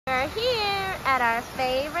We're here at our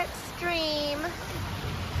favorite stream.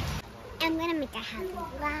 I'm gonna make a house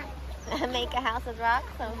of rocks. Make a house of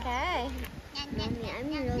rocks? Okay. Mommy, I'm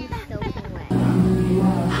really soaking wet.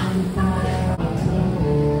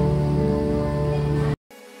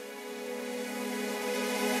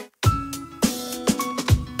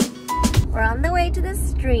 We're on the way to the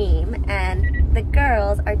stream and the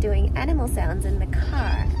girls are doing animal sounds in the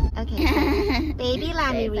car. Okay, so baby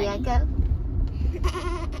lammy Ria, go.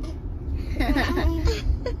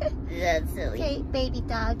 That's silly. Okay, baby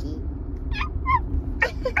doggy.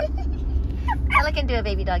 Ella can do a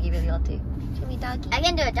baby doggy really well too. Show me doggy. I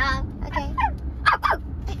can do a dog. Okay.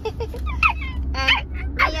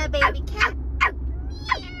 And Ria, baby cat.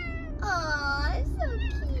 Aw, so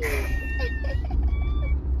cute.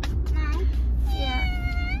 Yeah.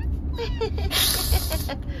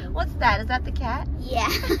 What's that? Is that the cat? Yeah.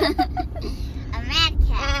 A mad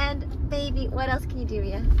cat. And baby, what else can you do,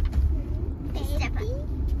 Ria? Baby.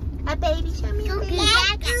 A baby, show me a baby.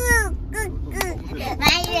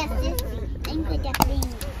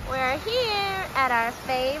 We're here at our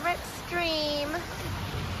favorite stream.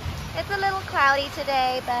 It's a little cloudy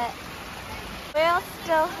today, but we'll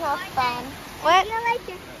still have fun. What? I feel like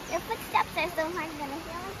your footsteps are so hard that I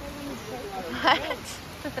feel like we're going to break.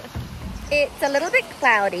 What? It's a little bit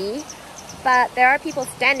cloudy, but there are people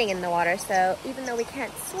standing in the water, so even though we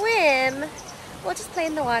can't swim, we'll just play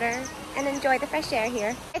in the water and enjoy the fresh air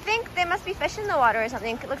here. I think there must be fish in the water or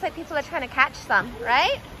something. It looks like people are trying to catch some,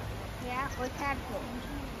 right? Yeah, or tadpoles.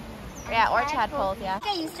 Yeah, or tadpoles, yeah.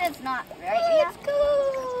 Okay, you said it's not, right? Oh, it's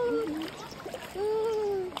cool.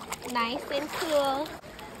 Ooh, nice and cool.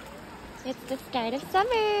 It's the start of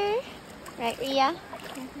summer. Right, Ria?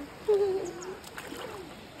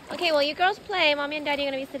 Okay, well, you girls play. Mommy and Daddy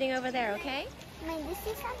are going to be sitting over there, okay? Wait, this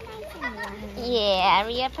is so nice and warm. Yeah,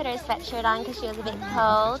 Ria put her sweatshirt on because she was a bit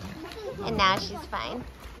cold. And now she's fine.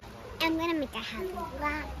 I'm going to make a house of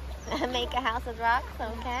rocks. Make a house of rocks?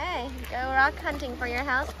 Okay. Go rock hunting for your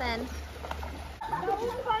house then.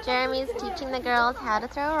 Jeremy's teaching the girls how to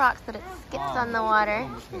throw rocks so that it skips on the water.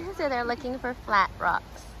 So they're looking for flat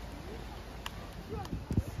rocks.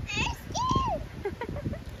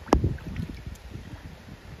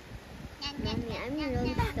 Mommy, I'm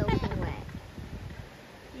really soaking wet.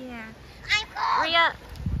 Yeah.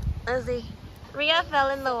 Ria fell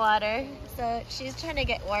in the water, so she's trying to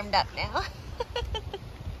get warmed up now.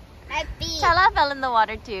 Tella fell in the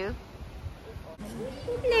water too.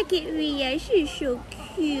 Look at Ria, she's so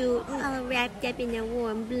cute, all wrapped up in a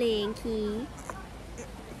warm blankie.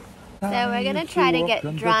 So we're gonna try to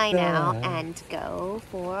get dry now and go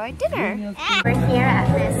for dinner. We're here at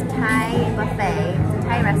this Thai buffet, it's a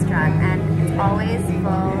Thai restaurant, and it's always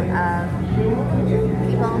full of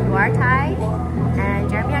people who are Thai. And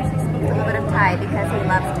Jeremy actually speaks a little bit of Thai because he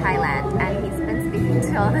loves Thailand, and he's been speaking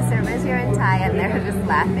to all the servers here in Thai, and they're just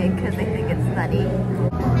laughing because they think it's funny.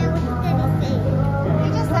 He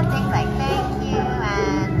just said things like thank you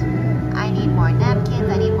and I need more napkins,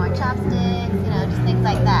 I need more chopsticks, you know, just things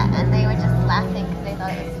like that. And they were just laughing because they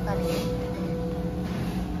thought it was funny.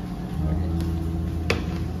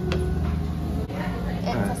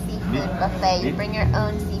 It's a seafood buffet. You bring your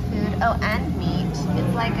own seafood. Oh, and meat.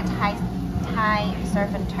 It's like a Thai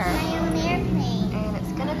surf and turf. My own airplane. And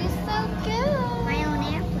it's gonna be so good. My own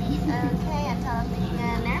airplane. Okay, and Tella's making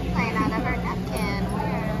an airplane out of her napkin.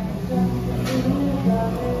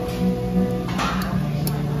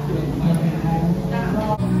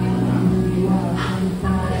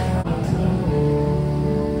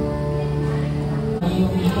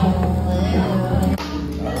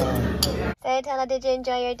 So Tella, did you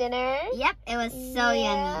enjoy your dinner? Yep, it was so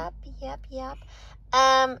yummy. Yep.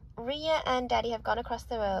 Ria and Daddy have gone across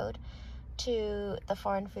the road to the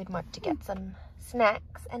foreign food mart to get some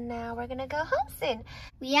snacks, and now we're gonna go home soon.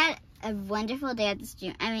 We had a wonderful day at the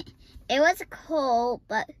stream. I mean, it was cold,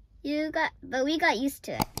 but we got used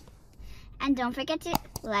to it. And don't forget to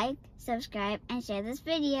like, subscribe, and share this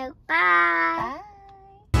video. Bye. Bye.